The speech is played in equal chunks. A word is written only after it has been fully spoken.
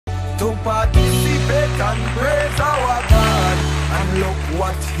to participate and praise our God. And look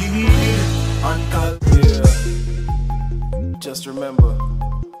what he did on Calvary. Yeah. Just remember,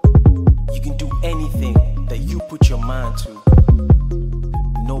 you can do anything that you put your mind to.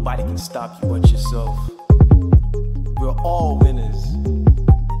 Nobody can stop you but yourself. We're all winners.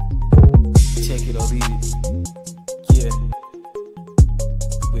 Take it or leave it. Yeah.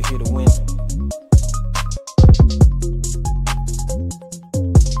 We're here to win.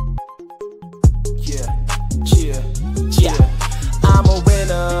 I'm a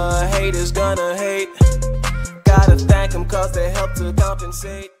winner, haters gonna hate. Gotta thank them cause they help to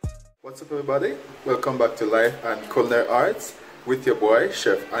compensate. What's up everybody? Welcome back to Life and Culinary Arts with your boy,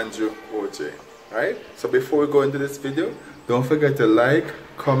 Chef Andrew OJ. Right? So before we go into this video, don't forget to like,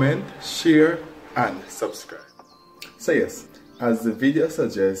 comment, share and subscribe. So yes, as the video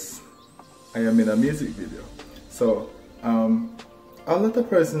suggests, I am in a music video. So a lot of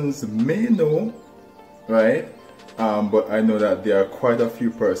persons may know, right? But I know that there are quite a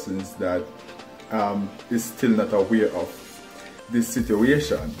few persons that is still not aware of this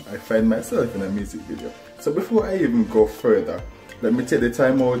situation. I find myself in a music video. So before I even go further, let me take the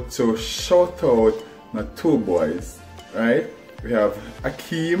time out to shout out my two boys, right? We have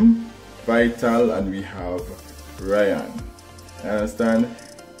Akeem, Vital, and we have Ryan. You understand?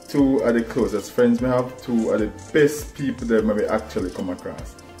 Two are the closest friends we have, two are the best people that maybe actually come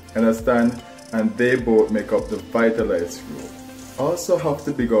across. You understand? And they both make up the Vitalytes group. Also have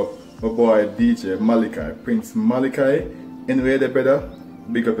to big up my boy DJ Malachi, Prince Malachi. Anyway, the brother,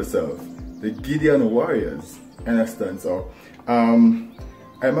 big up yourself. The Gideon Warriors, understand? So, I'm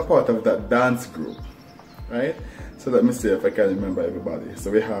a part of that dance group, right? So let me see if I can remember everybody. So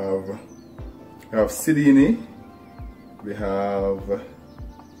we have Sidini, we have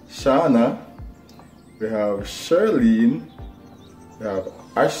Shana, we have Charlene, we have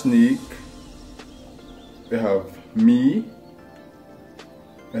Ashnik, we have me,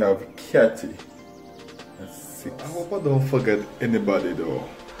 we have Kathy. That's 6. I hope I don't forget anybody though,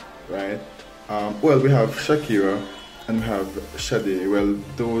 right? Well, we have Shakira and we have Shade. Well,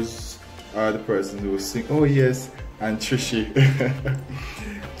 those are the persons who sing. Oh yes, and Trishi.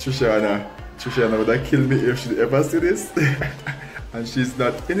 Trishana would have killed me if she'd ever see this. And she's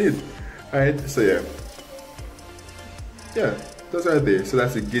not in it, right? So yeah, those are they. So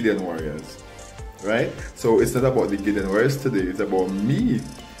that's the Gideon Warriors. Right? So it's not about the Gideon Warriors today, it's about me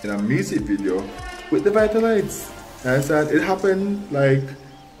in a music video with the Vitalytes. And it happened like,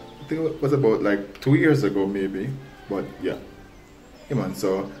 I think it was about like 2 years ago maybe, but yeah. Hey man,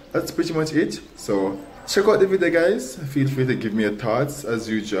 so that's pretty much it. So check out the video guys, feel free to give me your thoughts as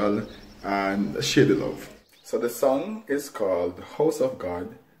usual and share the love. So the song is called House of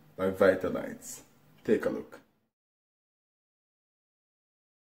God by Vitalytes. Take a look.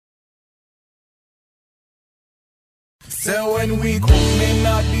 So when we come in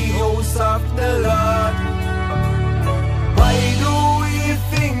at the house of the Lord, why do we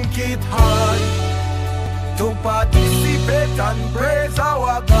think it hard to participate and praise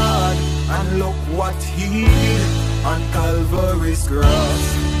our God? And look what he did on Calvary's cross.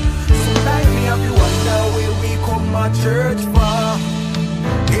 Sometimes me have you wonder where we come at church for.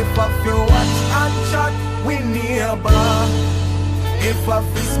 If I feel watch and chat, we nearby. If I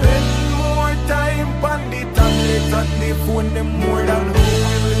feel spend more time on the tablet and the phone, them more than who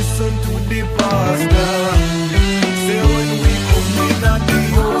will listen to the pastor. Say when we come in at the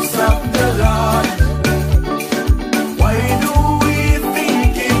house of the Lord, why do we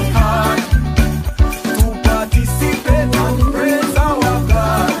think it hard to participate and praise our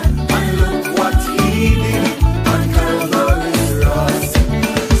God? And look what he did on Calvary's cross.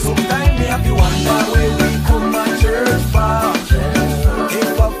 Sometimes me have you wonder where we come at church for.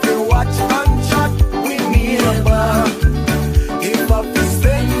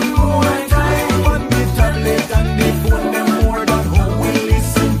 Spend more time on the tablet and the phone, them more than who will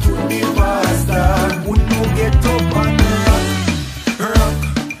listen to the pastor.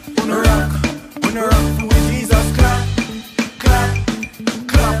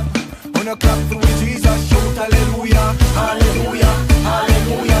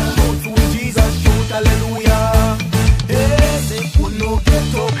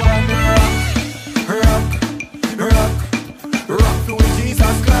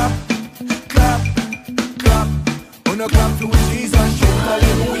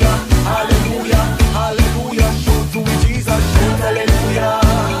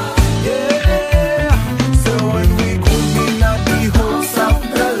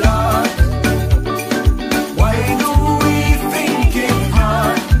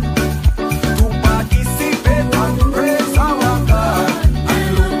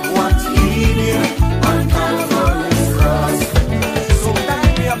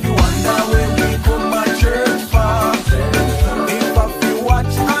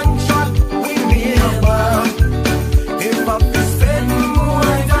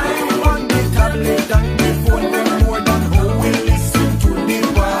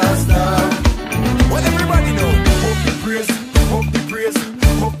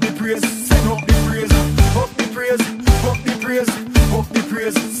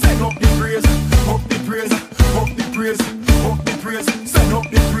 praise, send up the praise, up the praise, up the praise, up the praise, send up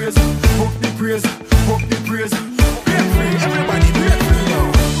the praise, up the praise, up the praise. Break free, everybody break free now.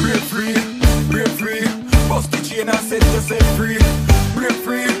 Break free, break free, bust the chain and set yourself free. Break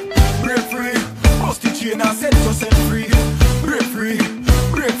free, break free, bust the chain and set yourself free. Break free,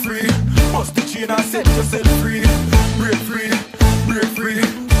 break free, bust the chain and set yourself free. Break free, break free,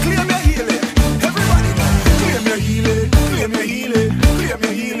 claim your healing. Everybody now, claim your healing, claim your healing, claim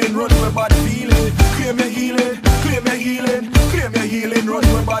your healing, run where body feeling. Claim your healing, claim your healing, claim your healing, run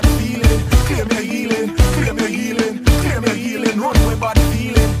where body feeling. Claim your healing, claim your healing, claim your healing, run where body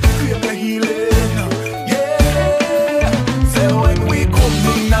feeling. Claim your healing, yeah. So when we come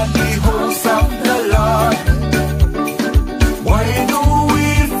in at the house of the Lord, why do we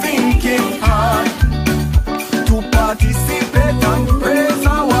think it hard to participate and praise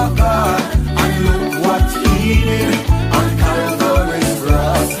our God? And look what He did on Calvary's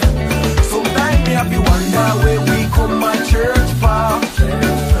cross. Sometimes me have to wonder where we come at church for.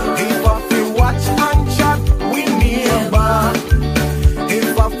 If I feel watch and chat with neighbor,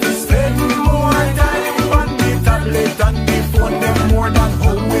 if I feel spend more time on the tablet and the phone, them more than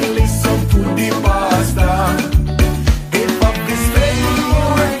how we listen to the pastor. If I feel spend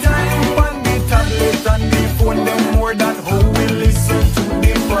more time on the tablet and the phone, them more than how we listen to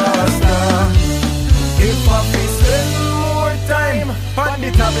the pastor. If I feel spend more time on the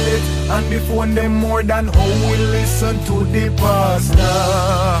tablet and the phone, them more than how we listen to the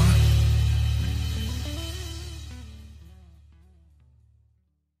pastor.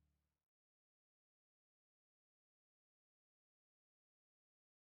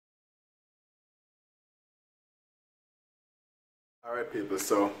 Alright people,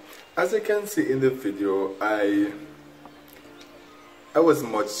 so as you can see in the video, I was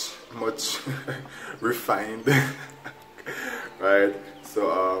much refined, right?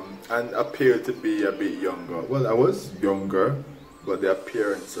 So and appeared to be a bit younger. Well, I was younger, but the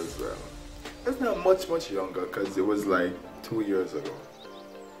appearance as well. It's not much younger because it was like 2 years ago,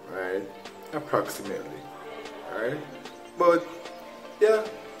 right? Approximately, right? But yeah,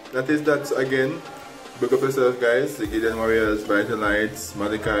 that is that. So again, big up yourself guys, the Gideon Warriors, Vitalytes,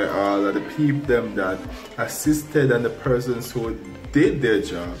 Malachi, all of the people them that assisted and the persons who did their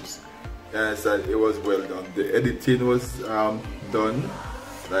jobs. And I said it was well done. The editing was done,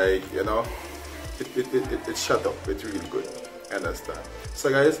 like, you know, it shut up, it's really good. Understand? So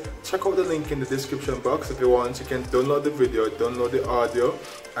guys, check out the link in the description box if you want. You can download the video, download the audio,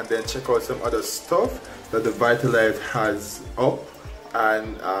 and then check out some other stuff that the Vitalyte has up,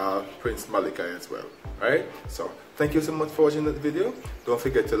 and Prince Malachi as well. Right? So thank you so much for watching that video. Don't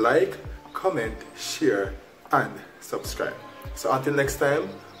forget to like, comment, share, and subscribe. So until next time,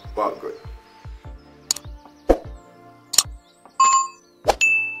 walk good.